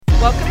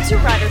Welcome to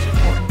Riders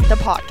Report, the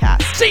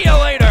podcast. See you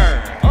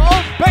later!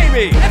 Oh,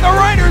 baby! And the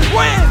Riders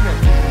win!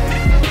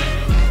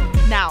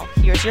 Now,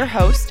 here's your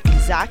host,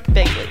 Zach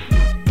Bigley.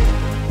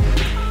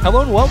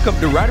 Hello and welcome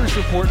to Riders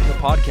Report, the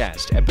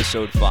podcast,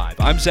 episode 5.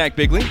 I'm Zach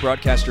Bigley,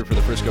 broadcaster for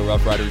the Frisco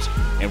Rough Riders,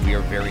 and we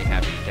are very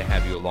happy to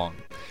have you along.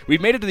 We've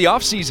made it to the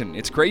off-season.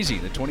 It's crazy.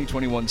 The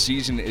 2021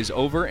 season is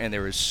over, and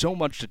there is so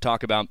much to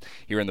talk about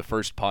here in the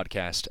first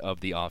podcast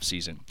of the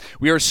off-season.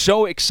 We are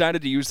so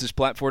excited to use this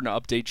platform to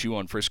update you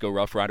on Frisco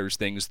Rough Riders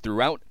things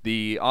throughout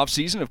the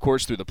off-season, of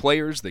course, through the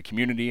players, the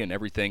community, and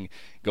everything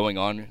going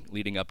on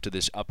leading up to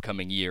this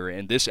upcoming year.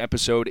 And this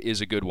episode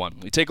is a good one.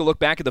 We take a look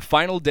back at the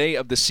final day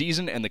of the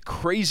season and the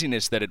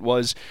craziness that it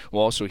was.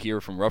 We'll also hear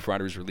from Rough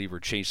Riders reliever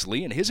Chase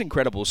Lee and his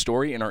incredible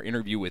story in our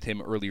interview with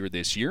him earlier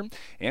this year.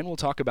 And we'll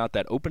talk about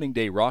that opening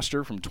day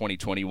roster from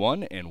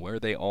 2021 and where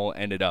they all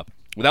ended up.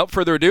 Without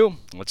further ado,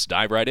 let's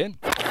dive right in.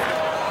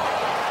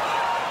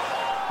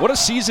 What a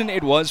season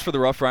it was for the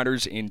Rough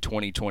Riders in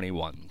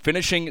 2021.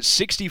 Finishing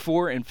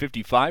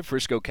 64-55,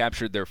 Frisco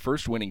captured their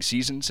first winning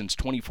season since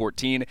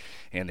 2014,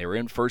 and they were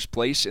in first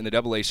place in the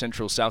AA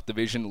Central South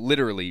Division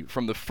literally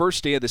from the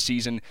first day of the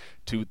season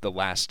to the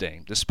last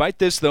day. Despite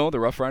this, though, the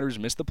Rough Riders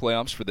missed the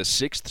playoffs for the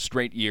 6th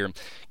straight year,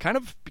 kind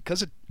of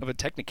because of a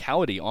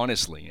technicality,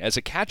 honestly. As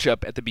a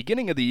catch-up at the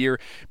beginning of the year,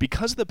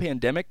 because of the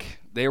pandemic,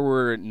 there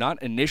were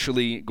not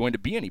initially going to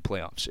be any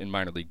playoffs in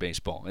minor league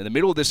baseball. In the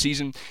middle of the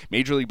season,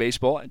 Major League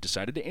Baseball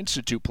decided to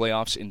institute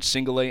playoffs in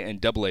Single-A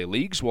and Double-A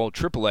leagues, while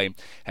Triple-A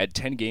had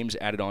 10 games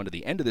added on to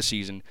the end of the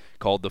season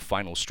called the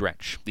final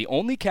stretch. The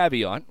only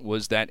caveat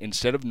was that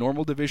instead of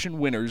normal division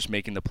winners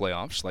making the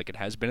playoffs, like it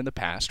has been in the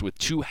past, with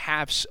 2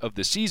 halves of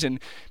the season,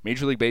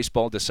 Major League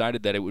Baseball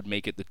decided that it would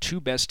make it the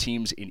 2 best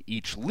teams in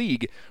each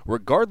league,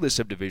 regardless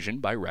of division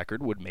by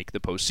record, would make the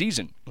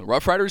postseason. The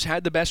Rough Riders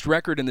had the best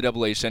record in the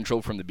AA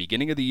Central from the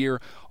beginning of the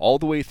year all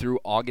the way through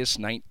August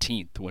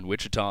 19th, when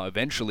Wichita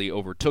eventually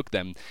overtook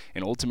them,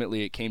 and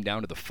ultimately it came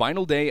down to the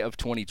final day of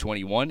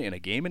 2021 in a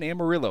game in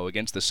Amarillo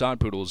against the Sod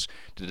Poodles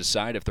to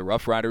decide if the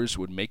Rough Riders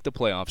would make the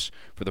playoffs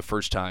for the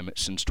first time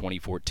since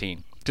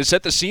 2014. To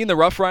set the scene, the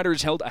Rough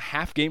Riders held a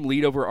half-game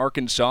lead over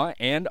Arkansas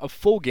and a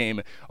full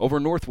game over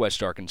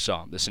Northwest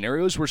Arkansas. The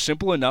scenarios were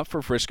simple enough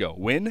for Frisco.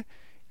 Win,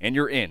 and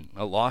you're in.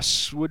 A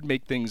loss would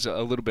make things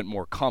a little bit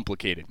more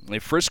complicated.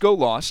 If Frisco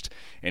lost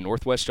and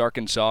Northwest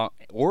Arkansas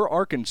or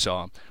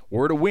Arkansas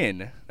were to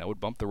win, that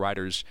would bump the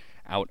Riders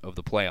out of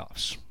the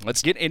playoffs.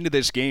 Let's get into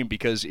this game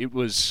because it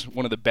was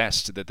one of the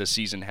best that the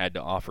season had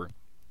to offer.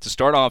 To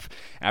start off,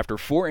 after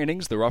 4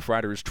 innings, the Rough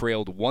Riders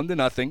trailed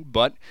 1-0,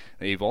 but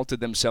they vaulted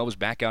themselves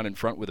back out in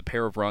front with a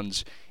pair of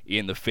runs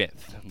in the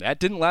 5th. That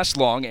didn't last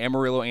long.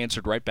 Amarillo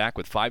answered right back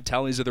with 5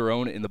 tallies of their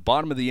own in the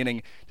bottom of the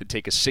inning to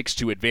take a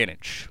 6-2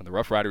 advantage. The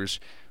Rough Riders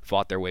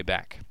fought their way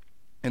back.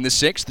 In the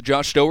 6th,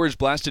 Josh Stowers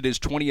blasted his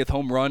 20th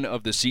home run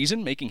of the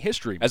season, making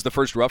history as the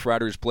first Rough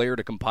Riders player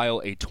to compile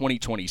a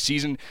 2020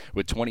 season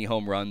with 20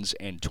 home runs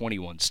and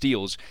 21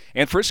 steals.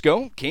 And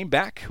Frisco came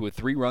back with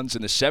 3 runs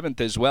in the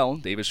 7th as well.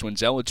 Davis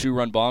Wenzel, a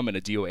 2-run bomb, and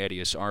a Dio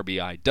Arias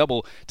RBI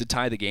double to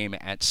tie the game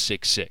at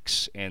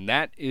 6-6. And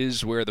that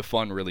is where the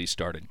fun really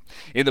started.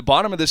 In the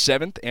bottom of the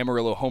 7th,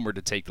 Amarillo homered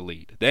to take the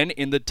lead. Then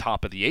in the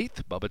top of the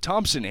 8th, Bubba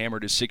Thompson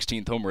hammered his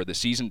 16th homer of the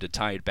season to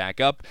tie it back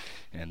up.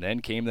 And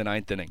then came the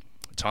 9th inning.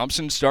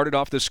 Thompson started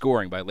off the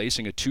scoring by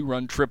lacing a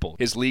 2-run triple,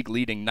 his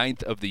league-leading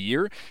 9th of the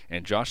year,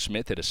 and Josh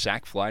Smith hit a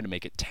sac fly to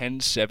make it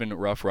 10-7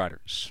 Rough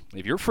Riders.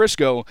 If you're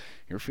Frisco,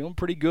 you're feeling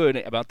pretty good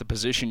about the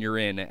position you're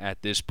in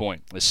at this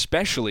point,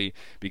 especially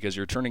because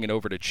you're turning it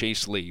over to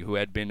Chase Lee, who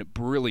had been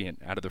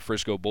brilliant out of the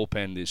Frisco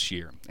bullpen this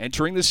year.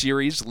 Entering the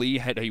series, Lee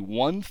had a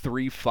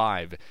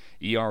 1.35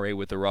 ERA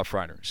with the Rough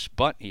Riders,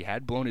 but he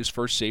had blown his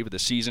first save of the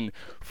season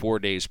 4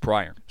 days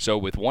prior. So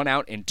with 1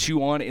 out and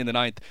 2 on in the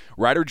 9th,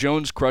 Ryder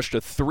Jones crushed a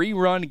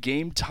 3-run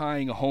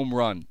game-tying home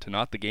run to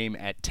knot the game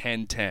at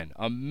 10-10.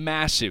 A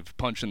massive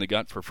punch in the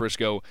gut for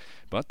Frisco,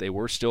 but they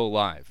were still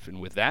alive. And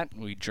with that,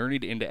 we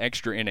journeyed into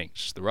extra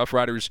innings. The Rough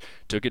Riders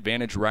took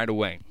advantage right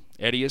away.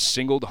 Arias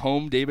singled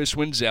home Davis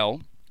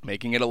Wenzel,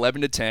 making it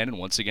 11-10, and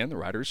once again, the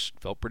Riders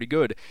felt pretty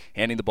good,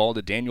 handing the ball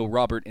to Daniel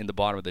Robert in the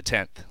bottom of the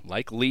 10th.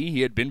 Like Lee,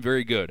 he had been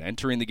very good.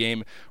 Entering the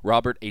game,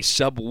 Robert a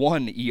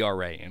sub-1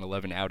 ERA in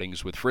 11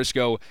 outings with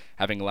Frisco,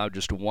 having allowed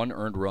just 1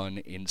 earned run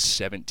in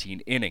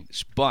 17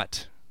 innings.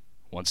 But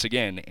once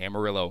again,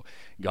 Amarillo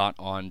got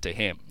on to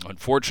him.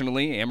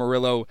 Unfortunately,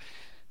 Amarillo,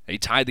 they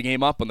tied the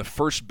game up on the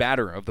first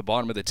batter of the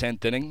bottom of the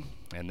 10th inning,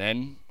 and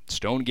then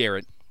Stone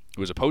Garrett,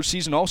 who was a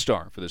postseason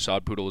all-star for the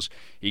Sod Poodles,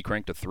 he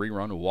cranked a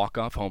 3-run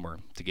walk-off homer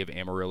to give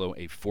Amarillo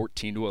a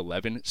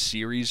 14-11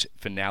 series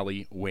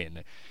finale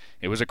win.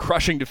 It was a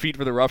crushing defeat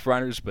for the Rough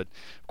Riders, but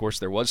of course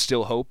there was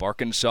still hope.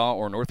 Arkansas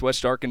or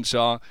Northwest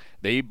Arkansas,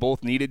 they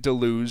both needed to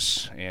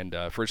lose, and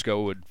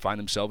Frisco would find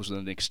themselves with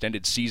an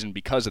extended season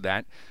because of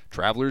that.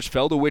 Travelers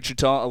fell to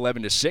Wichita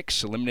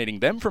 11-6, eliminating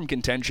them from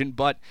contention,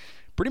 but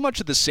Pretty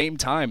much at the same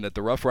time that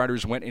the Rough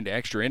Riders went into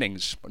extra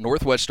innings,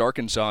 Northwest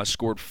Arkansas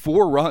scored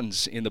 4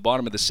 runs in the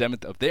bottom of the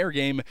 7th of their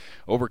game,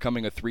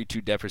 overcoming a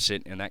 3-2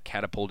 deficit, and that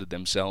catapulted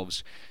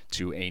themselves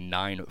to a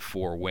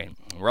 9-4 win.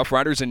 Rough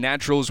Riders and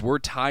Naturals were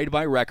tied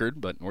by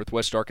record, but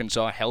Northwest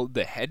Arkansas held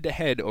the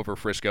head-to-head over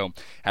Frisco,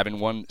 having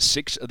won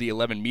 6 of the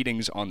 11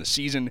 meetings on the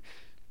season.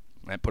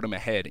 That put them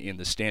ahead in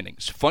the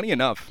standings. Funny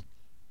enough,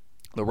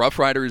 the Rough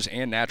Riders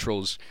and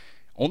Naturals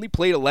only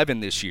played 11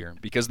 this year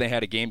because they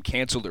had a game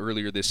canceled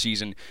earlier this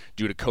season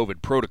due to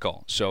COVID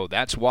protocol. So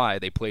that's why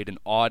they played an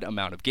odd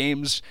amount of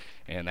games,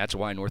 and that's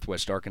why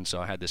Northwest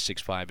Arkansas had the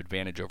 6-5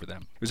 advantage over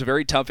them. It was a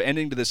very tough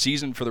ending to the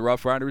season for the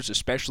Rough Riders,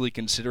 especially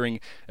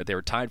considering that they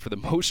were tied for the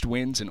most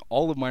wins in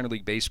all of minor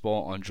league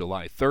baseball on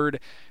July 3rd,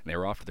 and they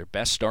were off to their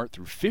best start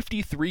through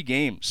 53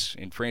 games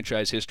in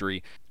franchise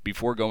history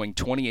before going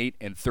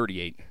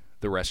 28-38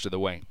 the rest of the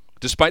way.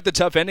 Despite the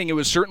tough ending, it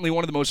was certainly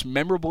one of the most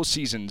memorable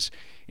seasons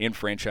in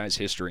franchise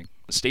history.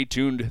 Stay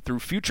tuned through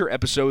future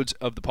episodes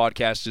of the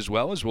podcast as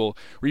well, as we'll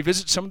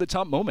revisit some of the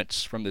top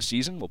moments from the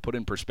season. We'll put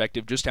in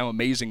perspective just how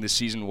amazing this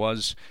season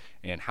was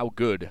and how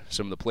good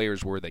some of the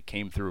players were that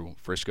came through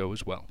Frisco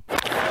as well.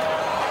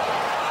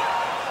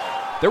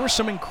 There were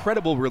some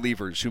incredible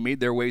relievers who made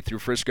their way through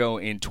Frisco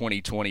in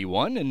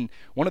 2021, and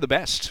one of the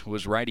best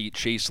was righty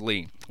Chase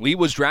Lee. Lee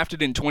was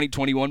drafted in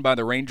 2021 by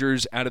the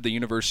Rangers out of the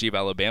University of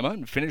Alabama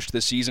and finished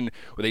the season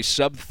with a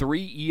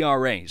sub-3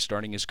 ERA,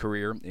 starting his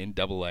career in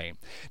Double-A.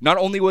 Not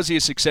only was he a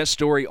success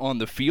story on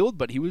the field,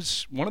 but he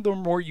was one of the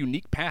more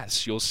unique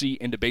paths you'll see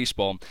into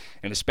baseball,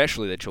 and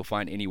especially that you'll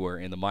find anywhere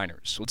in the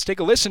minors. Let's take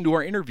a listen to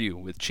our interview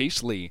with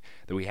Chase Lee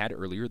that we had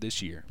earlier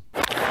this year.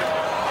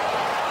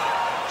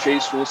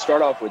 Chase, we'll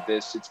start off with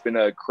this. It's been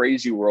a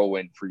crazy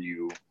whirlwind for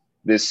you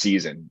this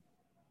season.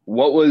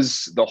 What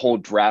was the whole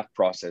draft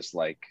process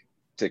like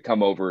to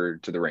come over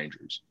to the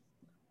Rangers?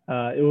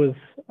 It was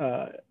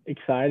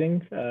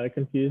exciting,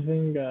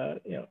 confusing,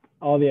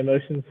 all the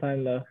emotions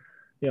signed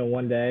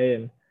one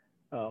day,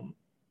 and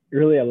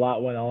really a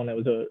lot went on. It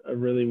was a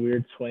really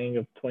weird swing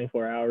of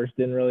 24 hours.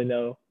 Didn't really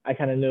know. I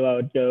kind of knew I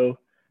would go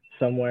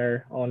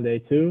somewhere on day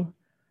 2.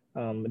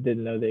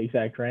 Didn't know the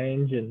exact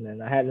range,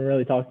 and I hadn't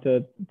really talked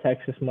to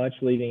Texas much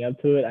leading up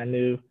to it. I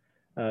knew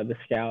the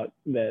scout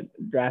that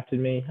drafted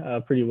me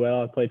pretty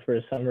well. I played for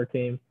his summer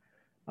team,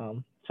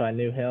 so I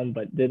knew him,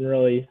 but didn't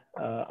really,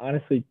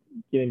 honestly,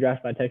 getting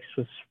drafted by Texas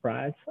was a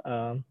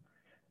surprise.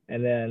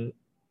 And then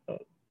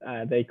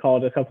they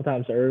called a couple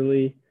times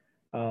earlier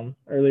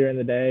in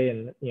the day,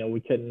 and we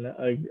couldn't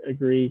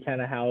agree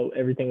kind of how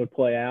everything would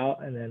play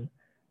out. And then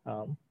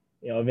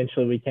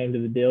eventually we came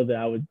to the deal that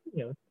I would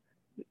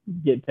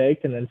get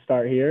picked and then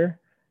start here.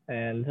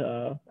 And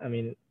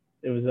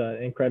it was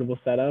an incredible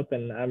setup,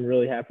 and I'm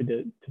really happy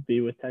to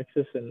be with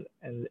Texas, and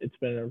it's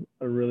been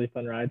a really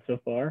fun ride so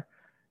far.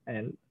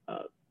 And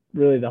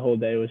really the whole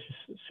day was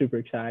just super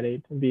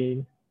exciting,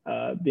 being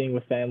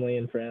with family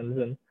and friends,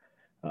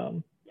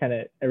 and kind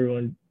of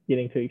everyone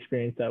getting to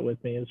experience that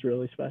with me is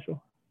really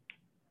special.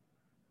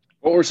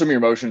 What were some of your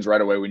emotions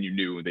right away when you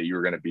knew that you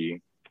were going to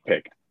be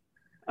picked?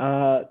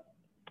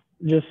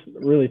 Just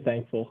really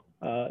thankful,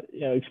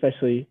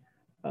 especially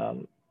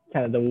kind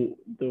of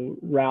the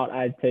route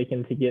I'd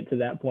taken to get to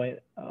that point.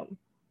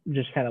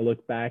 Just kind of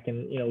looked back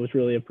and, was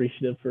really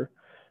appreciative for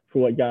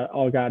what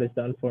God has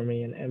done for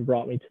me and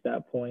brought me to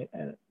that point.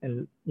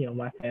 And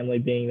my family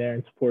being there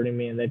and supporting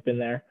me, and they've been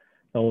there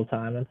the whole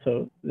time. And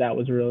so that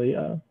was really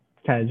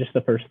kind of just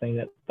the first thing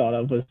that thought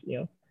of was,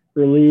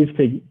 relieved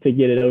to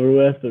get it over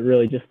with, but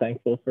really just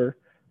thankful for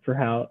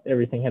how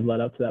everything had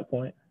led up to that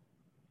point.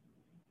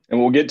 And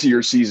we'll get to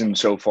your season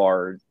so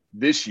far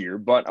this year,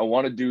 but I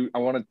want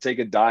to take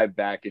a dive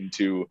back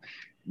into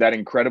that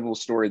incredible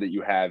story that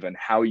you have and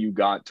how you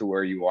got to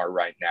where you are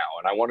right now.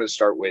 And I want to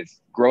start with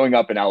growing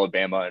up in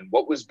Alabama, and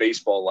what was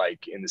baseball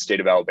like in the state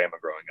of Alabama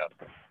growing up?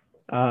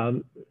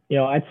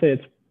 I'd say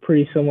it's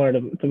pretty similar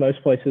to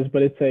most places,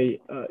 but it's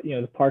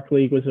the Park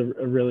League was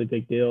a really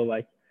big deal.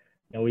 Like,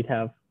 we'd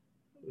have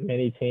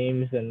many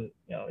teams and,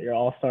 your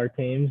all-star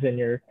teams and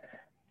your,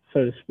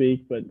 so to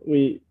speak, but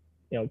we,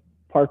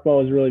 park ball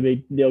was a really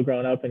big deal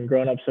growing up, and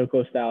growing up so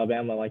close to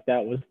Alabama, like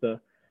that was the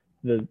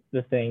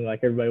thing.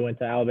 Like everybody went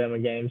to Alabama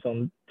games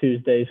on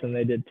Tuesdays when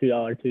they did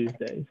 $2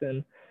 Tuesdays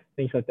and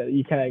things like that.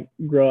 You kind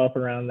of grow up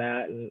around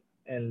that,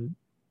 and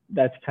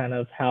that's kind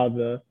of how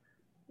the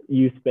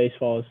youth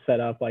baseball is set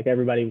up. Like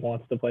everybody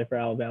wants to play for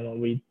Alabama.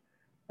 We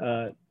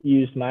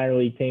used minor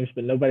league teams,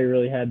 but nobody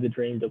really had the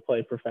dream to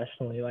play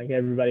professionally. Like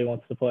everybody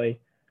wants to play,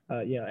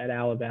 at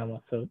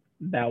Alabama. So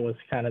that was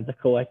kind of the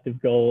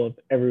collective goal of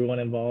everyone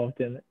involved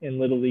in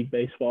Little League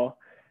baseball.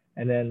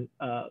 And then,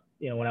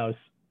 when I was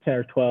 10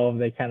 or 12,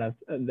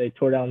 they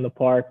tore down the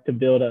park to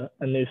build a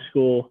new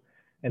school.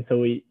 And so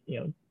we,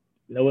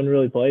 no one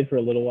really played for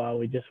a little while.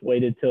 We just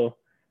waited till,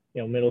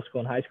 middle school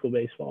and high school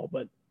baseball.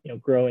 But,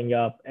 growing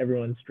up,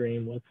 everyone's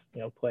dream was,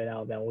 play at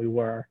Alabama. We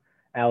wore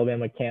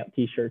Alabama camp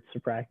t-shirts to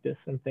practice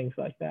and things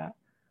like that.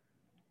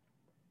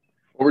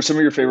 What were some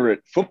of your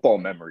favorite football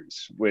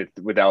memories with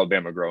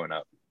Alabama growing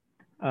up?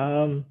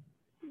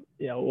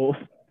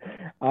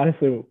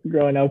 Honestly,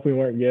 growing up, we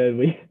weren't good.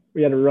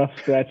 We had a rough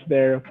stretch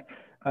there.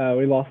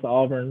 We lost to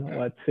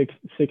Auburn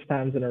six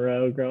times in a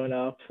row growing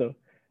up. So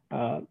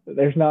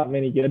there's not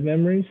many good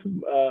memories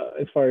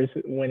as far as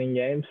winning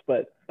games,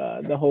 but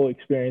the whole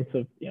experience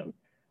of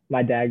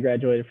my dad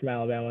graduated from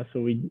Alabama,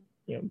 so we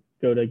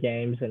go to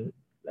games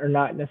or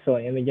not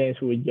necessarily in the games,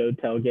 but we'd go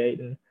tailgate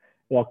and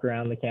walk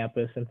around the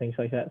campus and things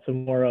like that. So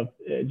more of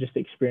just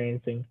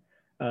experiencing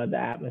the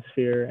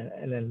atmosphere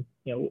and then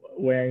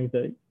wearing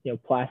the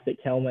plastic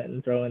helmet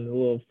and throwing the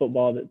little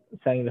football that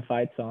sang the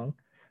fight song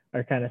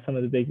are kind of some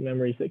of the big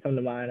memories that come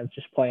to mind of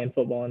just playing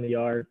football in the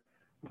yard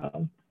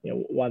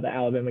while the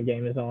Alabama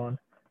game is on.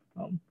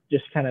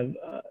 Just kind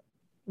of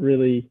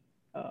really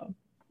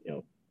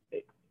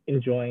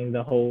enjoying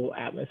the whole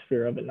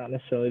atmosphere of it, not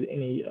necessarily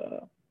any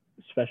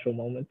special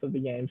moments of the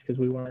games because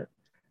we weren't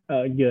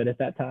good at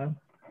that time.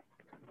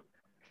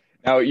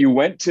 Now, you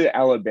went to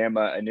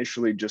Alabama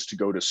initially just to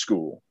go to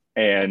school.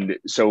 And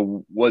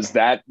so was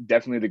that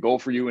definitely the goal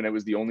for you and it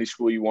was the only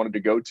school you wanted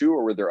to go to,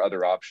 or were there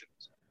other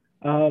options?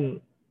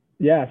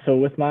 Yeah, so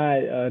with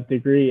my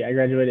degree, I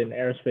graduated in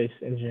aerospace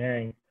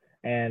engineering.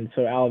 And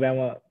so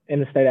Alabama, in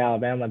the state of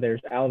Alabama,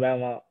 there's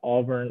Alabama,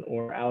 Auburn,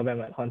 or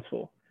Alabama at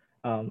Huntsville.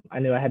 I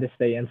knew I had to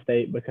stay in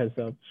state because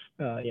of,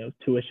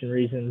 tuition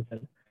reasons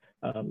and,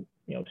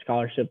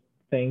 scholarship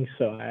things.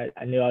 So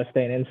I knew I was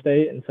staying in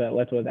state. And so I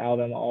left with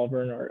Alabama,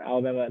 Auburn, or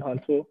Alabama at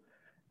Huntsville.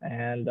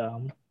 And,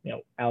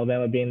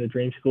 Alabama being the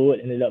dream school,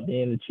 it ended up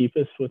being the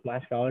cheapest with my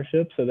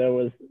scholarship. So there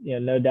was,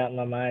 no doubt in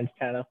my mind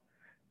kind of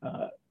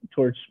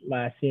towards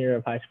my senior year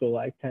of high school,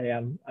 like, hey,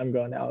 I'm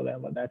going to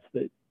Alabama. That's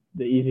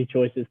the easy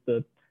choice. It's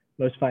the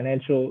most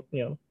financial,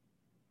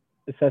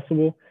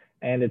 accessible,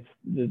 and it's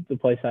the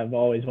place I've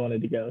always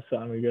wanted to go. So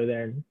I'm going to go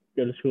there and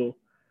go to school.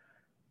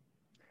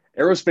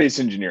 Aerospace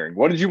engineering.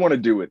 What did you want to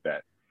do with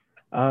that?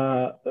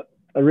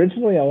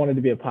 Originally, I wanted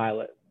to be a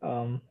pilot.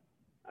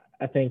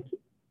 I think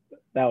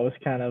that was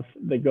kind of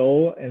the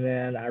goal. And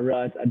then I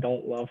realized I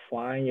don't love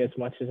flying as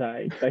much as I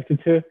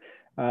expected to.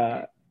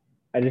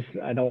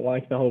 I don't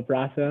like the whole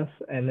process.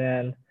 And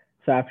then,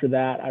 so after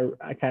that,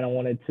 I kind of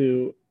wanted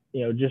to,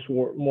 just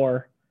work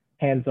more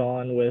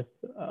hands-on with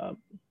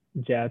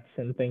jets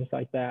and things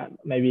like that,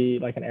 maybe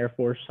like an Air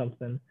Force,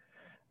 something,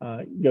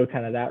 go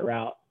kind of that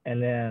route.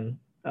 And then,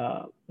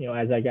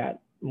 as I got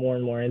more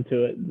and more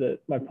into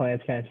it, my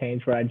plans kind of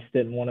changed where I just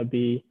didn't want to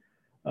be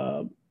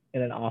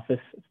in an office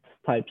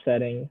type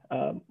setting.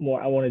 I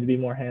wanted to be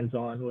more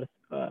hands-on with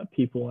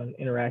people and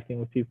interacting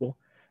with people.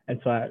 And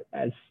so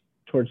as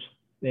towards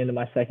the end of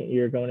my second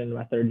year, going into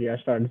my third year,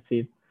 I started to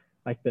see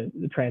like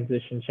the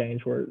transition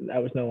change where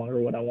that was no longer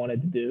what I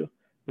wanted to do.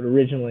 But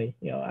originally,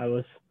 I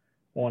was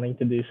wanting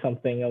to do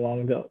something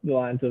along the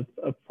lines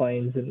of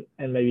planes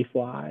and maybe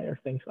fly or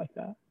things like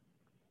that.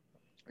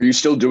 Are you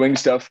still doing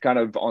stuff kind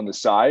of on the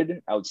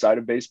side outside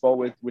of baseball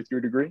with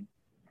your degree?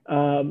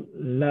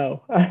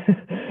 No,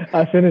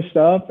 I finished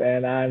up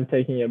and I'm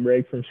taking a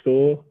break from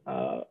school.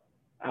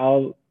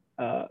 I'll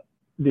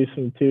do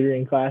some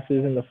tutoring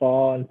classes in the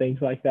fall and things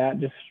like that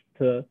just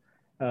to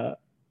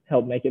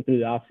help make it through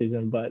the off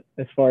season. But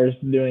as far as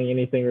doing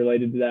anything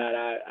related to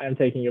that, I'm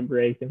taking a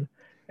break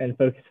and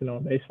focusing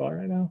on baseball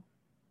right now.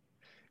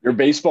 Your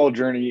baseball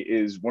journey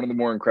is one of the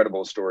more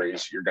incredible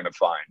stories you're going to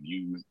find.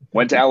 You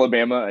went to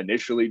Alabama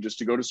initially just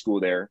to go to school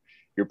there.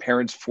 Your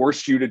parents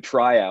forced you to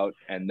try out.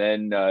 And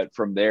then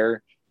from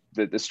there,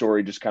 the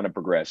story just kind of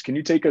progressed. Can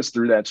you take us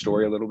through that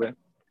story a little bit?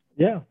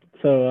 Yeah.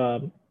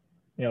 So,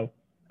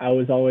 I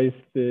was always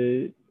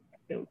the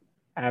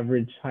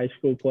average high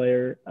school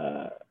player,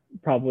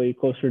 probably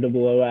closer to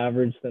below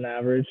average than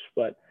average,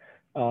 but,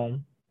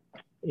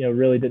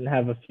 really didn't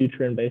have a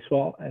future in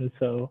baseball. And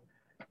so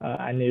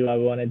I knew I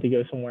wanted to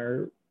go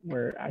somewhere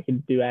where I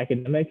could do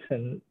academics,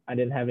 and I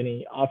didn't have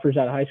any offers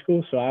out of high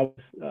school. So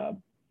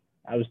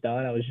I was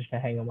done. I was just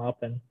gonna hang them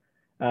up. And,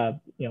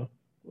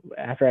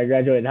 after I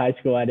graduated high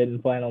school, I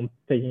didn't plan on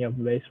picking up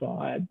baseball.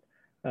 I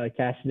had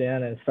cashed in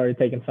and started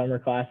taking summer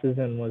classes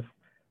and was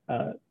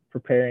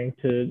preparing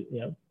to,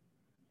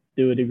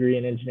 do a degree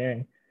in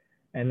engineering.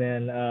 And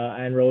then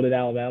I enrolled at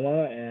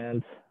Alabama,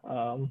 and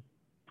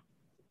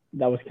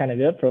that was kind of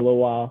it for a little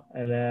while.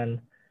 And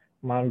then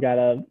mom got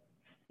a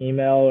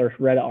email or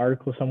read an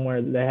article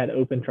somewhere that they had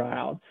open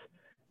tryouts,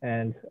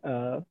 and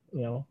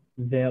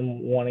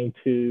them wanting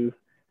to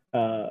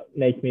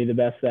make me the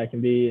best that I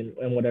can be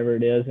and whatever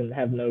it is and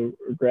have no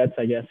regrets,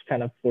 I guess,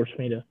 kind of forced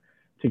me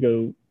to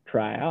go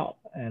try out.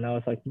 And I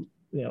was like,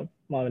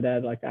 mom and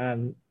dad, like,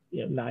 I'm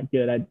not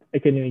good. I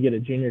couldn't even get a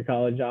junior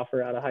college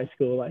offer out of high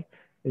school, like,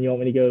 and you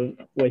want me to go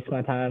waste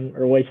my time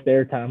or waste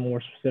their time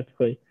more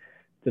specifically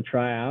to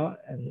try out?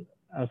 And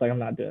I was like, I'm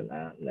not doing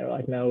that. And they were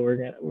like, no,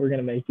 we're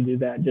gonna make you do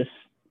that just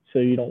so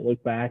you don't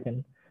look back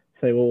and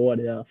say, well, what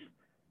if?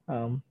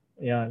 And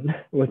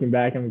looking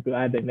back, I'm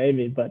glad they made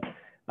me, but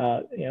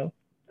it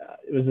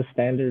was a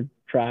standard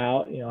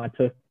tryout. I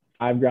took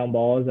 5 ground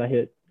balls. I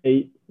hit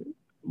 8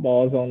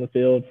 balls on the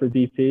field for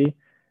BP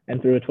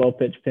and threw a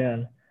 12-pitch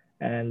pin.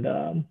 And,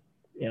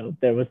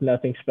 there was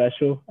nothing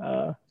special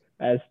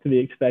as to be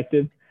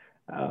expected.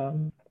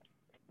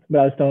 but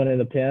I was throwing in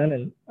the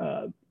pen,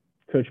 and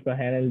Coach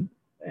Bohannon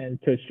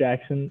and Coach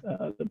Jackson,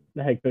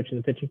 the head coach and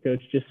the pitching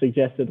coach, just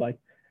suggested like,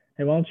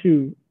 hey, why don't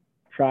you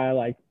try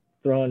like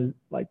throwing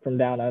like from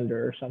down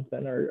under or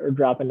something, or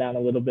dropping down a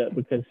little bit,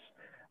 because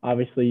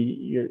obviously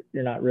you're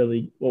not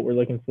really what we're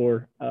looking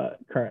for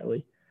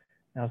currently.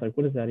 And I was like,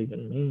 what does that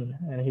even mean?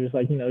 And he was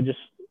like, just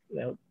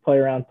play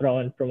around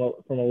throwing from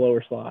a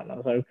lower slot. And I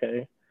was like,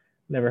 okay,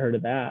 never heard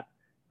of that.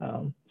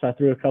 So I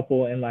threw a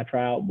couple in my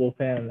tryout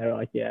bullpen, and they were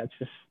like, yeah, it's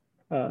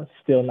just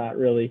still not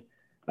really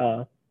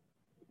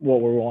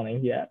what we're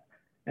wanting yet.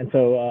 And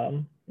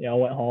so, I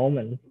went home,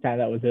 and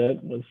kind of that was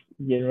it. Was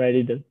getting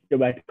ready to go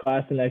back to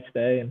class the next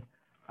day, and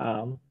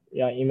I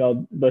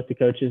emailed both the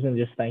coaches and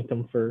just thanked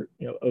them for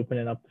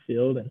opening up the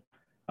field and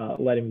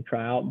letting me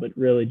try out. But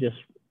really, just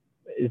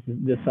is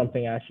this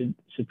something I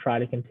should try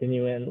to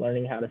continue in,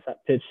 learning how to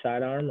pitch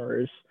sidearm, or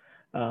is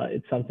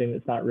it's something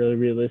that's not really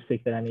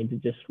realistic that I need to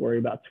just worry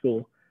about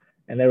school?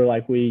 And they were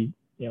like,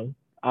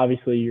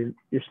 obviously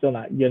you're still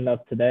not good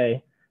enough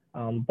today,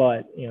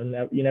 but you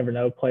never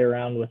know. Play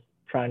around with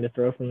trying to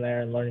throw from there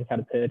and learning how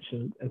to pitch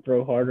and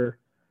throw harder,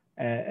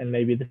 and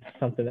maybe this is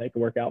something that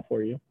could work out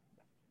for you.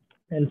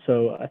 And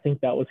so I think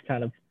that was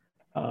kind of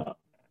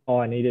all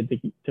I needed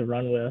to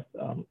run with.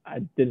 I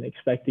didn't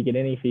expect to get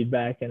any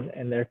feedback,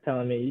 and they're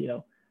telling me,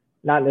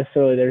 not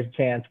necessarily there's a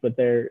chance, but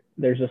there's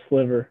a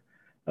sliver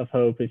of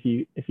hope if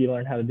you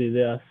learn how to do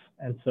this.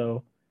 And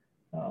so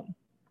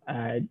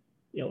I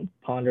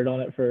pondered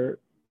on it for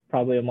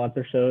probably a month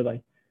or so,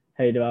 like,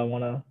 hey, do I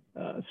want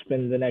to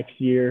spend the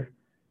next year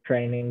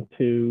training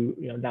to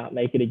not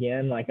make it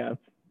again? Like I've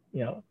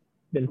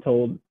been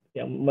told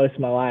most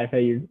of my life,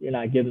 hey, you're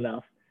not good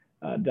enough.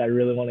 Do I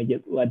really want to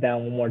get let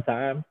down one more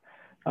time?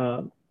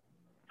 And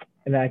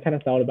then I kind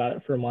of thought about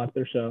it for a month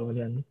or so, and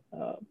then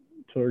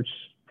towards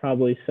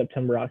probably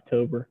September,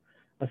 October,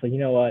 I was like, you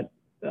know what,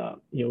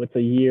 it's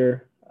a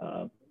year.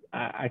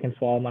 I can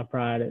swallow my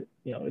pride.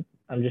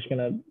 I'm just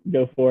gonna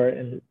go for it,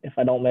 and if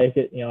I don't make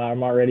it,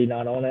 I'm already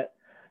not on it.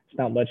 It's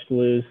not much to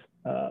lose.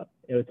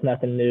 It's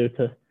nothing new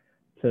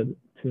to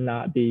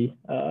not be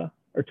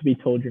or to be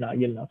told you're not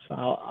good enough. So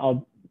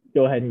I'll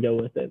go ahead and go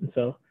with it. And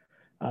so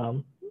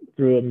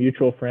through a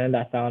mutual friend,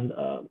 I found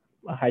a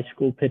high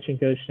school pitching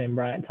coach named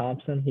Bryant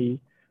Thompson. He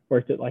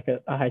worked at like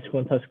a high school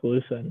in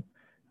Tuscaloosa, and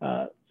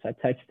so I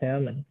texted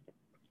him, and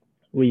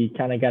we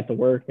kind of got to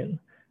work. And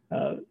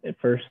at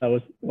first I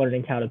was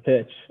learning how to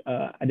pitch.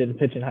 I didn't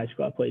pitch in high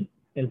school. I played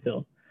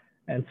infield.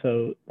 And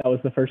so that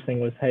was the first thing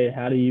was, hey,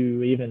 how do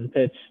you even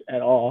pitch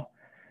at all?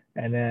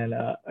 And then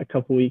a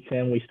couple weeks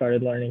in, we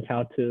started learning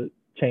how to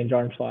change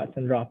arm slots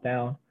and drop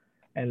down.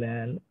 And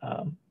then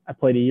I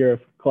played a year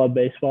of club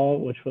baseball,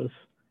 which was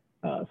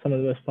some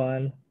of the most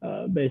fun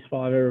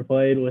baseball I've ever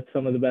played, with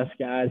some of the best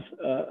guys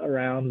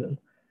around. And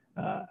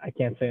I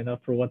can't say enough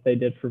for what they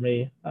did for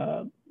me,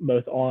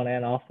 both on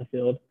and off the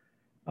field.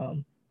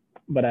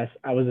 But I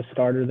was a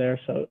starter there.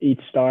 So each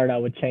start I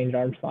would change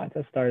arm slots.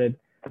 I started,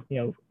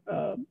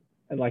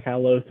 at like a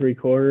low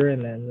 3/4,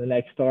 and then the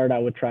next start I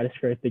would try to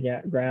scrape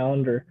the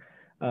ground, or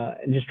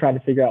and just try to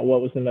figure out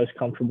what was the most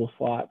comfortable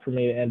slot for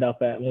me to end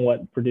up at and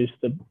what produced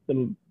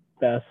the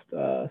best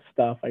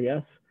stuff, I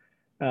guess.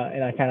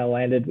 And I kind of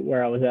landed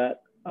where I was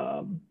at,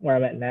 where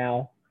I'm at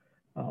now.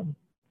 So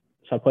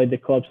I played the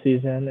club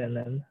season, and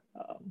then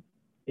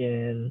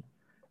in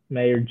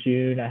May or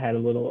June I had a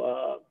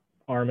little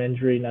arm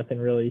injury, nothing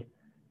really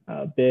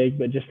big,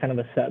 but just kind of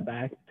a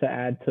setback to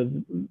add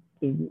to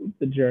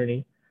the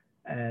journey.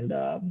 And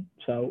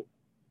so,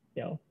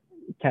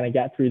 kind of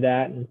got through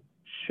that and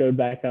showed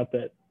back up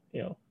at,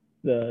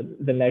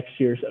 the next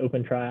year's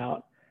open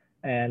tryout.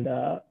 And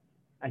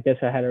I guess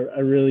I had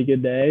a really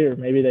good day, or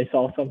maybe they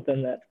saw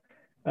something that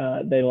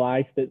they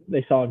liked, that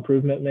they saw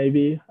improvement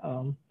maybe,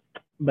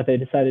 but they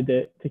decided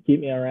to keep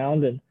me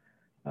around, and,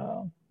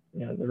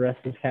 the rest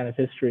is kind of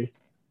history.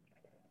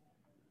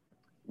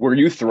 Were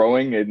you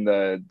throwing in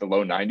the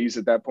low 90s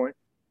at that point?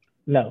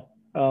 No.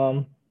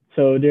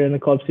 So during the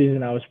club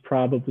season, I was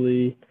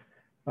probably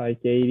like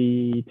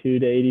 82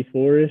 to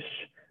 84-ish.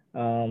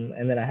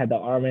 And then I had the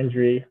arm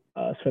injury,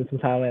 spent some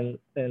time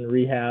in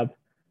rehab,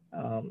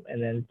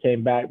 and then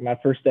came back. My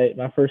first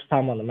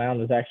time on the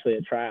mound was actually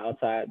at tryouts.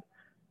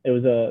 It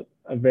was a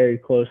very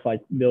close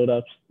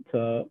build-ups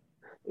to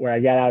where I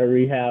got out of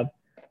rehab.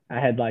 I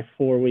had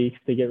 4 weeks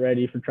to get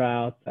ready for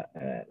tryouts.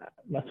 And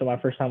so my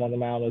first time on the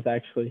mound was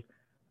actually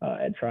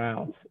at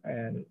tryouts.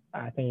 And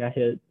I think I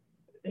hit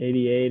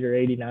 88 or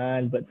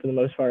 89, but for the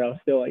most part, I was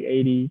still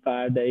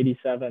 85 to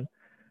 87.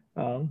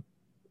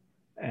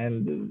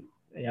 And,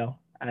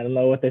 I don't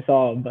know what they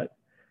saw, but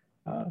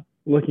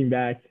looking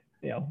back,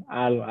 I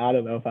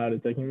don't know if I would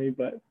have taken me,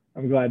 but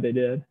I'm glad they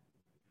did.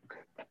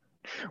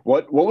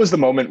 What was the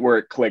moment where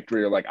it clicked, where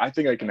you're like, I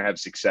think I can have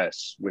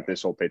success with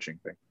this whole pitching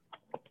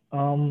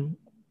thing?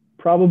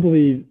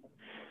 Probably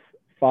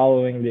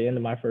following the end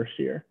of my first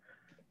year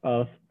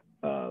of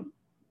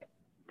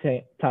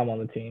time on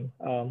the team.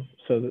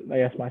 So I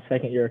guess my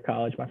second year of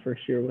college, my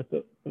first year with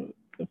the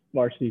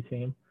varsity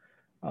team,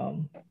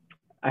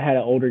 I had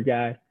an older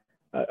guy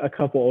a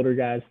couple older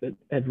guys that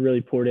had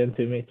really poured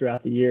into me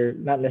throughout the year,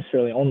 not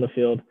necessarily on the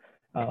field.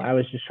 I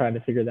was just trying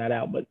to figure that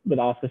out, but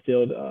off the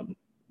field,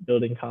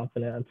 building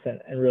confidence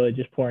and really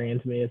just pouring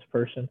into me as a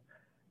person.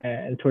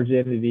 And towards the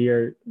end of the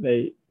year,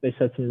 they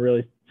said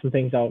some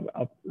things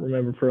I'll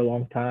remember for a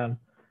long time.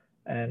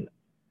 And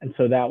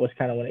so that was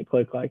kind of when it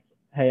clicked, like,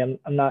 hey,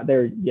 I'm not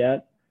there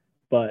yet,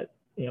 but,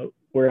 you know,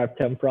 where I've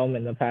come from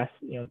in the past,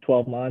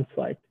 12 months,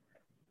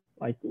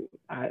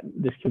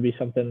 this could be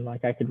something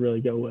like I could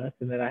really go with.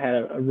 And then I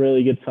had a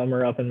really good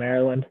summer up in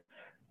Maryland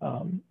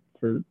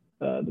for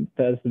the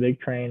Fez, the big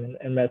train,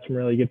 and met some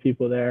really good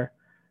people there.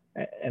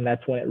 And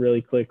that's when it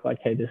really clicked, like,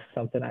 hey, this is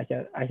something I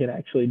can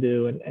actually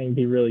do and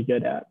be really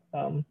good at,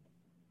 and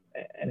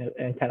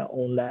kind of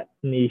own that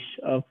niche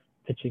of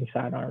pitching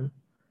sidearm.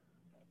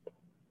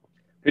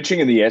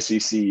 Pitching in the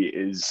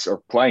SEC or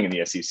playing in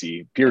the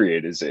SEC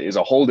period is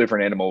a whole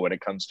different animal when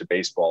it comes to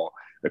baseball.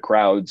 The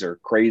crowds are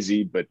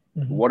crazy, but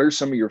what are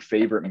some of your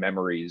favorite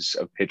memories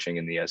of pitching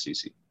in the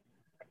SEC?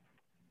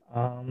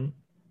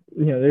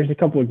 There's a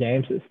couple of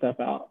games that step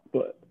out,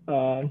 but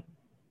I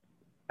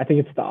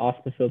think it's the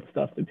off the field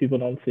stuff that people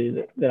don't see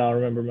that I'll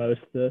remember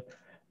most. The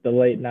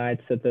late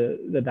nights at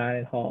the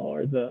dining hall,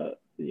 or the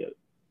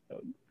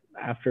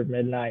after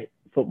midnight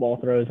football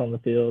throws on the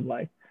field,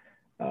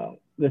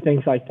 the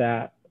things like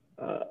that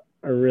are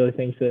really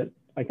things that,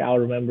 like, I'll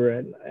remember,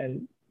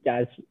 and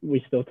guys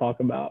we still talk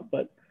about.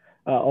 But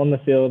on the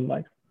field,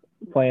 like,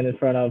 playing in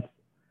front of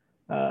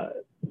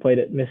played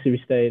at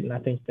Mississippi State, and I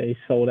think they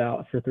sold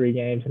out for 3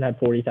 games and had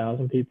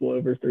 40,000 people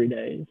over 3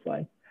 days.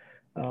 There's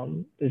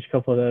a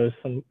couple of those,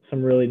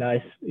 some really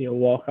nice,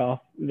 walk-off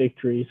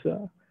victories.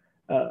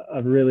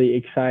 A really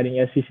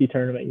exciting SEC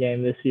tournament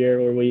game this year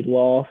where we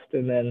lost,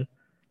 and then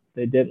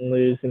they didn't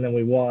lose, and then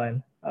we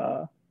won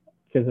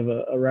because of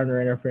a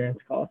runner interference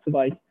call. So,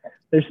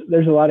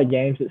 there's a lot of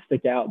games that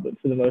stick out, but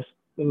for the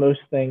most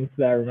things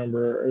that I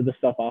remember are the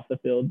stuff off the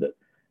field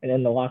and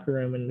in the locker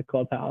room and the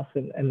clubhouse,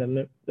 and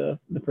the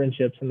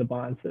friendships and the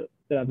bonds that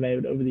I've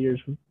made over the years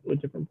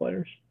with different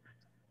players.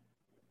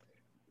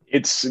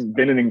 It's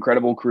been an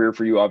incredible career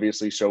for you,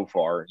 obviously, so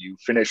far. You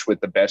finished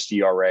with the best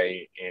ERA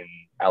in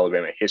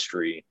Alabama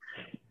history.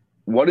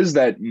 What does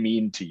that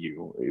mean to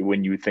you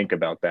when you think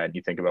about that and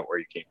you think about where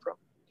you came from?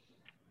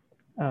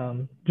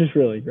 Just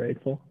really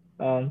grateful.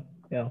 I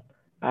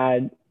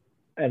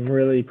am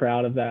really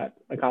proud of that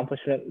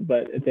accomplishment,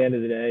 but at the end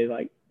of the day,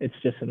 it's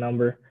just a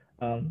number.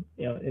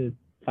 In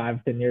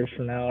 5-10 years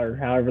from now, or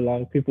however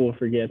long, people will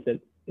forget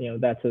that,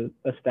 that's a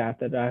stat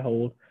that I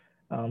hold.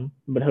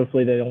 But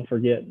hopefully they don't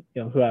forget,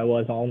 who I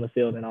was on the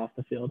field and off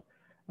the field.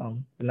 The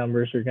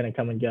numbers are going to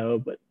come and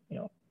go, but,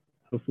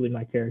 hopefully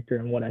my character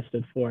and what I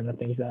stood for and the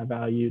things that I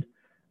valued,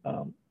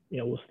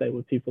 will stay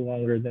with people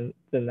longer than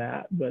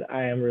that. But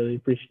I am really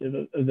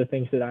appreciative of the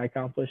things that I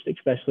accomplished,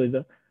 especially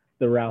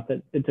the route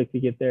that it took to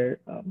get there.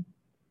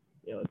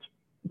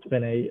 It's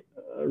been a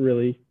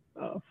really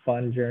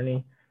fun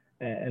journey,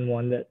 and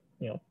one that,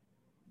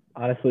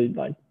 honestly,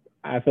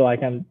 I feel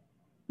like I'm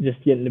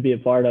just getting to be a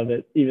part of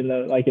it, even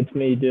though it's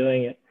me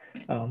doing it.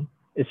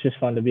 It's just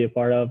fun to be a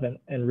part of,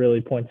 and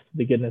really points to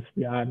the goodness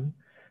of God.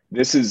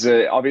 This is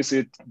obviously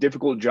a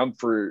difficult jump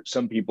for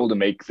some people to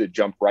make the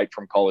jump right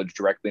from college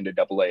directly into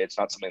AA. It's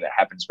not something that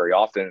happens very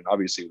often. And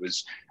obviously it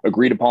was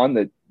agreed upon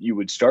that you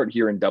would start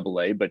here in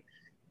AA, but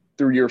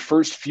through your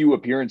first few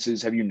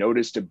appearances, have you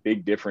noticed a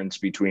big difference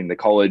between the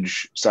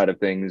college side of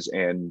things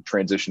and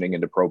transitioning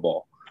into pro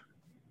ball?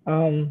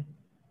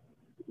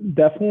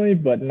 Definitely,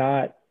 but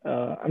not.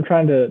 I'm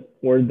trying to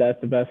word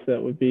that the best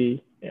that would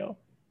be,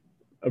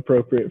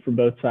 appropriate for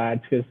both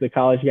sides, because the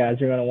college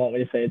guys are going to want me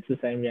to say it's the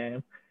same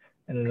game,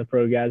 and then the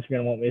pro guys are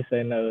going to want me to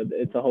say, no,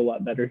 it's a whole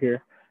lot better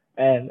here.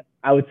 And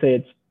I would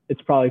say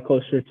it's probably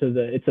closer to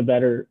it's a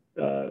better,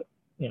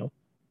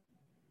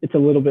 it's a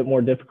little bit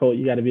more difficult.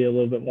 You got to be a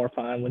little bit more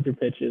fine with your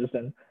pitches,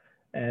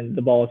 and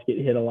the balls get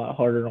hit a lot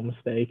harder on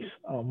mistakes.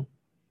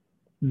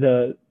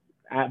 The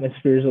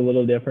atmosphere is a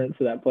little different,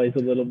 so that plays a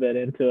little bit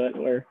into it,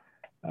 where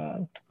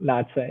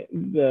not saying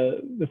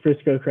the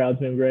Frisco crowd's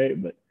been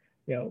great, but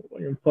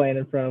when you're playing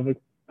in front of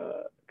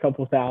a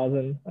couple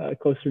thousand,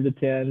 closer to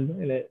 10,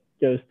 and it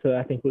goes to,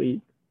 I think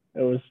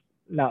there was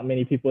not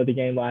many people at the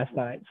game last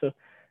night, so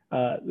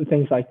the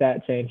things like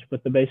that change.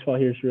 But the baseball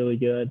here is really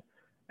good,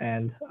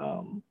 and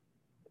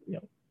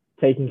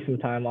taking some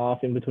time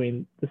off in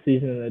between the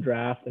season and the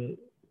draft, and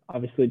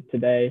obviously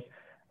today,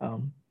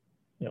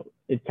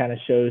 it kind of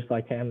shows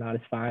hey, I'm not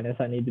as fine as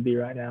I need to be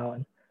right now,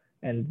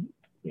 and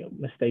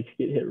mistakes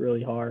get hit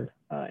really hard,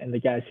 and the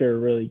guys here are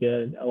really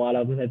good. A lot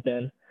of them have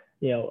been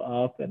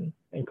up and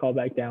called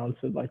back down,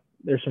 so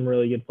there's some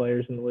really good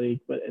players in the league,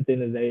 but at the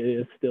end of the day, it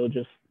is still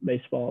just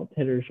baseball.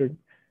 Hitters are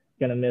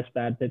going to miss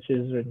bad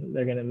pitches, or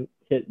they're going to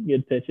hit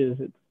good pitches.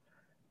 It's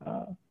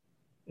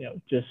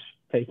just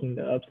taking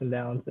the ups and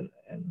downs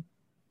and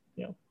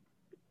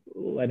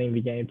letting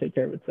the game take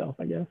care of itself,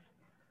 I guess.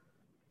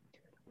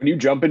 When you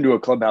jump into a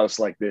clubhouse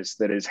like this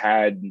that has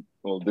had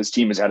well, this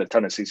team has had a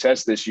ton of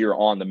success this year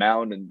on the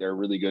mound, and they're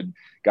really good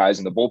guys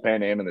in the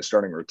bullpen and in the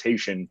starting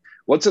rotation.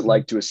 What's it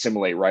like to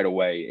assimilate right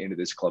away into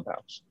this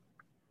clubhouse?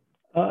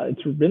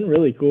 It's been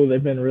really cool.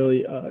 They've been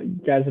really,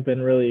 guys have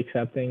been really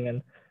accepting,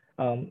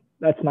 and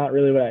that's not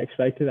really what I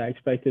expected. I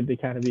expected to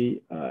kind of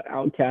be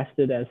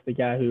outcasted as the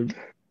guy who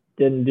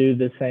didn't do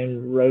the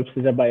same ropes as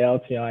everybody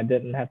else. I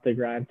didn't have to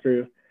grind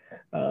through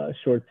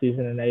short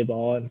season and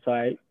A-ball, and so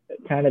I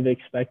kind of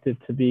expected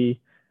to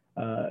be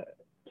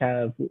kind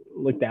of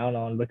looked down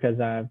on because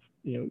I've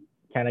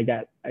kind of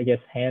got, I guess,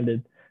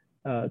 handed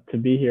to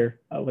be here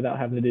without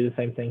having to do the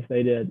same things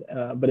they did.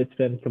 But it's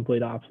been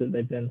complete opposite.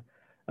 They've been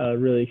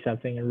really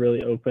accepting and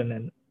really open,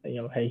 and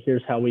hey,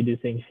 here's how we do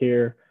things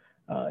here.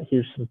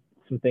 Here's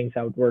some things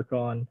I would work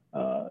on.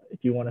 If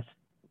you want to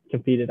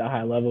compete at a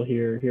high level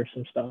here, here's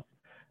some stuff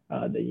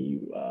that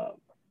you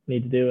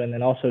need to do. And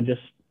then also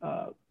just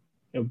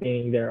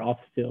being there off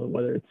the field,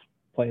 whether it's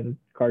playing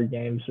card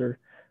games or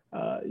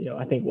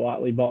I think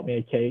Watley bought me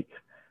a cake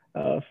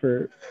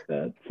for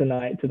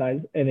tonight,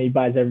 and he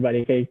buys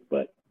everybody a cake.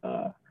 But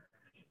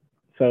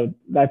so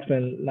that's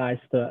been nice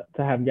to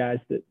have guys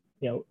that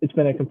it's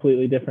been a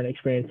completely different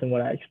experience than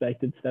what I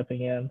expected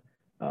stepping in,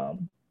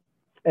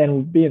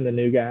 and being the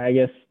new guy. I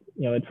guess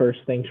at first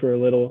things were a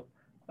little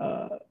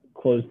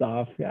closed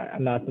off.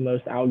 I'm not the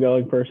most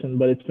outgoing person,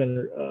 but it's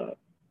been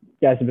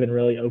guys have been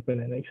really open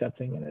and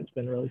accepting, and it's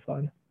been really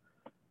fun.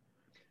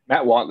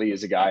 Matt Watley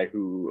is a guy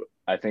who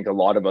I think a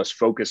lot of us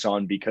focus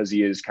on because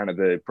he is kind of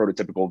the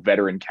prototypical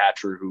veteran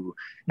catcher who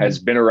has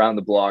been around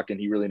the block, and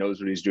he really knows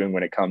what he's doing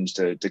when it comes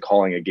to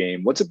calling a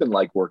game. What's it been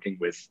like working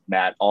with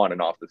Matt on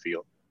and off the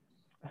field?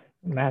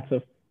 Matt's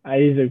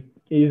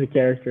he's a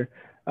character,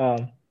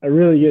 a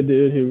really good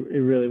dude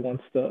who really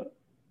wants to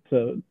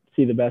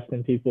see the best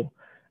in people,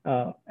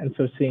 and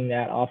so seeing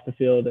that off the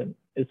field and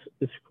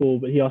it's cool.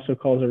 But he also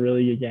calls a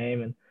really good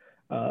game, and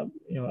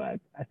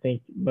I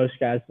think most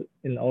guys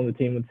on the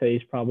team would say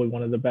he's probably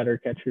one of the better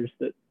catchers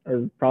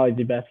or probably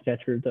the best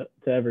catcher to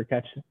ever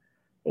catch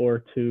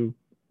or to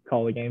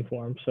call a game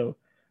for him. So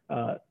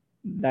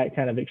that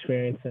kind of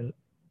experience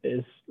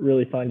is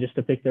really fun, just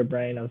to pick their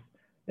brain of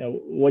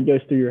what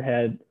goes through your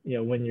head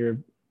when you're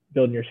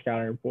building your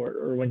scouting report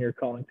or when you're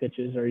calling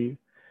pitches. Are you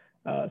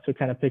so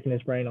kind of picking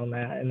his brain on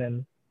that, and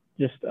then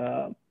just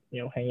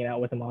hanging out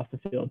with him off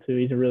the field too.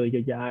 He's a really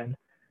good guy,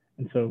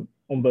 and so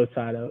on both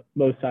sides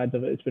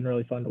of it, it's been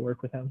really fun to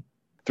work with him.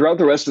 Throughout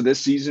the rest of this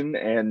season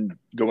and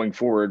going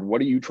forward,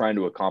 what are you trying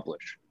to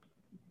accomplish?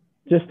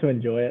 Just to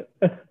enjoy it.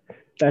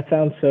 That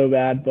sounds so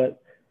bad,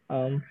 but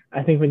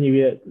I think when you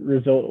get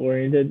result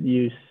oriented,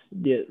 you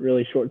get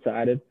really short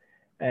sighted,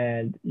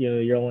 and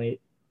you're only,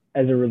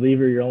 as a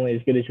reliever, you're only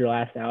as good as your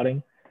last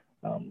outing.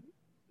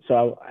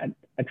 So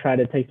I try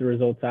to take the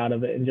results out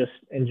of it and just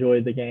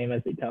enjoy the game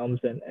as it comes,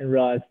 and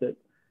realize that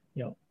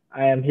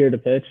I am here to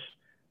pitch.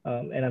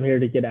 And I'm here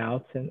to get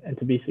outs and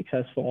to be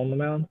successful on the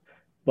mound.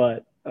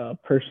 But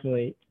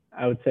personally,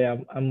 I would say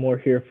I'm more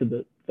here for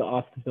the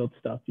off the field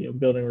stuff,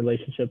 building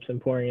relationships and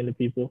pouring into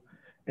people.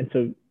 And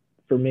so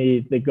for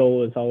me, the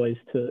goal is always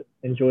to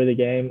enjoy the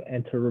game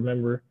and to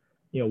remember,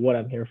 what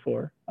I'm here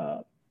for.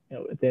 At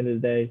the end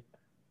of the day,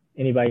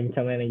 anybody can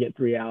come in and get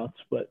 3 outs,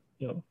 but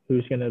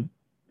who's going to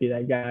be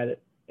that guy that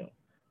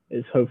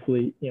is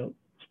hopefully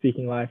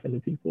speaking life into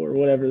people or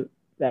whatever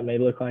that may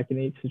look like in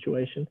each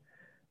situation.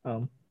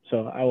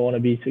 So I want to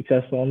be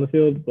successful on the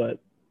field, but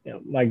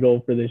my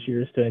goal for this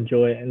year is to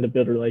enjoy it and to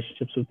build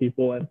relationships with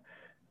people, and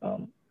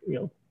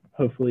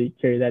hopefully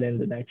carry that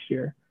into next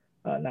year.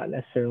 Not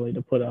necessarily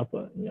to put up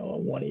a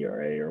 1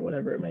 ERA or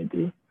whatever it may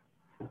be.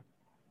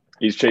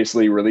 He's Chase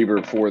Lee,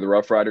 reliever for the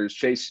Rough Riders.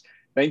 Chase,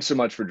 thanks so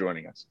much for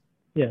joining us.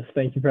 Yes,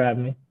 thank you for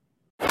having me.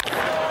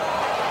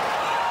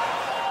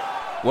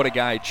 What a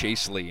guy,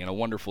 Chase Lee, and a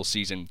wonderful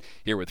season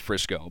here with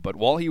Frisco. But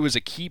while he was a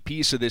key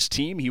piece of this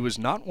team, he was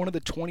not one of the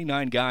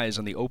 29 guys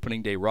on the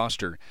opening day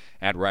roster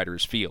at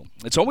Riders Field.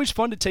 It's always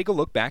fun to take a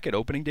look back at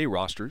opening day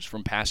rosters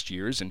from past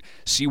years and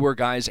see where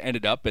guys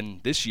ended up,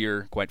 and this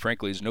year, quite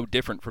frankly, is no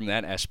different from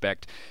that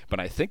aspect. But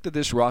I think that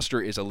this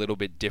roster is a little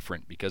bit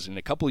different, because in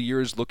a couple of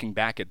years looking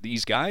back at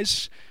these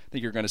guys, I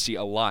think you're going to see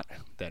a lot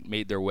that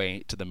made their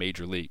way to the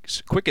major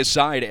leagues. Quick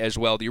aside as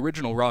well, the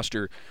original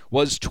roster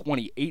was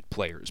 28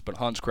 players, but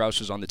Hans Kraus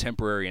was on the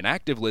temporary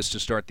inactive list to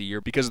start the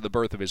year because of the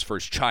birth of his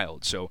first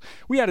child, so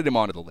we added him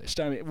onto the list.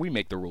 I mean, we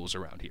make the rules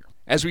around here.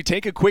 As we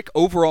take a quick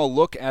overall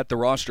look at the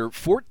roster,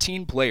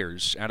 14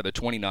 players out of the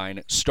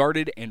 29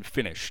 started and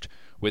finished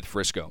with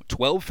Frisco.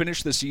 12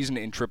 finished the season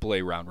in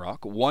AAA Round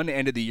Rock, 1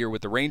 ended the year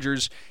with the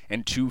Rangers,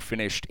 and 2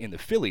 finished in the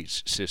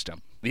Phillies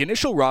system. The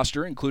initial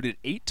roster included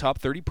 8 top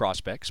 30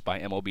 prospects by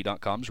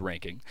MLB.com's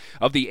ranking.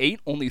 Of the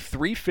 8, only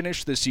 3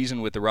 finished the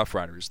season with the Rough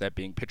Riders, that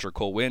being pitcher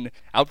Cole Winn,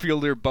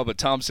 outfielder Bubba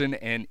Thompson,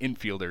 and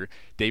infielder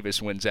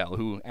Davis Wenzel,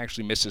 who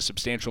actually missed a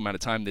substantial amount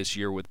of time this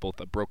year with both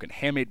a broken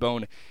hamate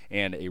bone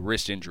and a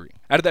wrist injury.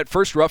 Out of that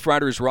first Rough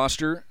Riders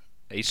roster,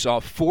 They saw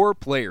 4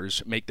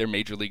 players make their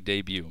Major League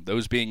debut,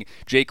 those being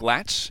Jake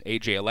Latz,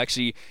 A.J.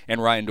 Alexy,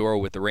 and Ryan Doro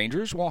with the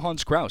Rangers, while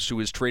Hans Kraus, who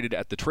was traded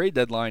at the trade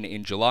deadline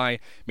in July,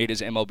 made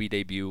his MLB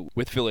debut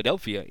with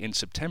Philadelphia in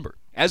September.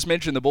 As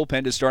mentioned, the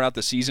bullpen to start out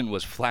the season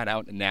was flat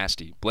out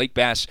nasty. Blake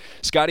Bass,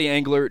 Scotty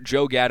Angler,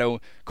 Joe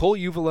Gatto, Cole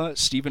Uvala,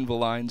 Steven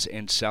Valines,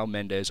 and Sal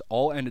Mendez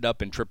all ended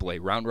up in AAA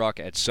Round Rock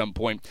at some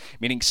point,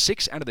 meaning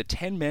 6 out of the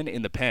 10 men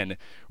in the pen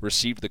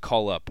received the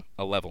call-up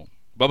a level.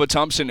 Bubba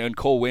Thompson and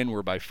Cole Winn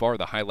were by far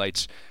the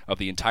highlights of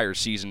the entire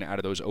season out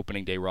of those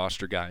opening day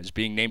roster guys,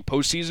 being named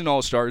postseason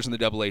All-Stars in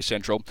the AA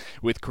Central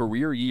with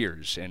career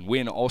years, and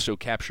Winn also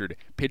captured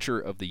Pitcher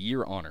of the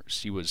Year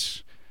honors. He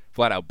was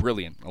flat out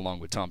brilliant along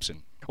with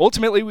Thompson.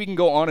 Ultimately, we can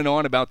go on and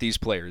on about these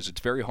players.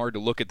 It's very hard to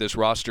look at this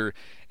roster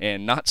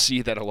and not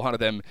see that a lot of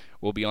them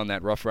will be on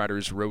that Rough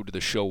Riders road to the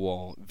show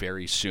wall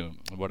very soon.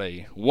 What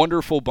a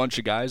wonderful bunch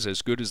of guys.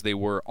 As good as they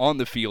were on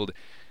the field,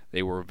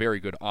 they were very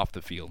good off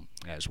the field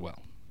as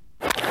well.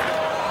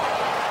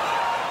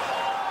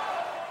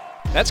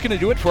 That's going to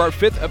do it for our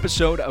 5th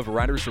episode of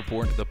Riders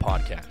Report, the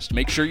podcast.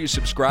 Make sure you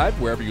subscribe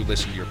wherever you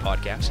listen to your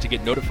podcast to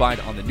get notified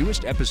on the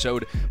newest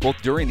episode, both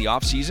during the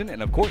off-season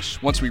and, of course,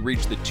 once we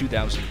reach the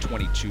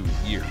 2022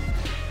 year.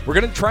 We're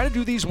going to try to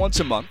do these once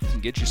a month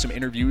and get you some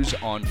interviews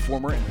on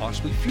former and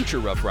possibly future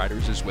Rough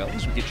Riders, as well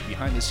as we get you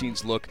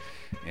behind-the-scenes look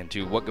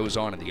into what goes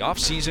on in the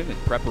off-season and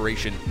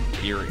preparation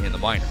here in the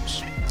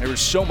minors. There is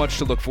so much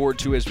to look forward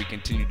to as we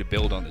continue to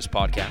build on this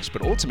podcast,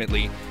 but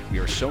ultimately, we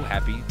are so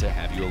happy to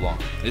have you along.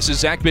 This is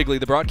Zach Bigley,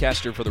 the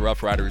broadcaster for the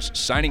Rough Riders,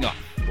 signing off.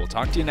 We'll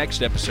talk to you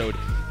next episode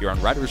here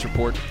on Riders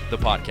Report, the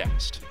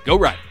podcast. Go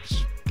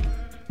Riders!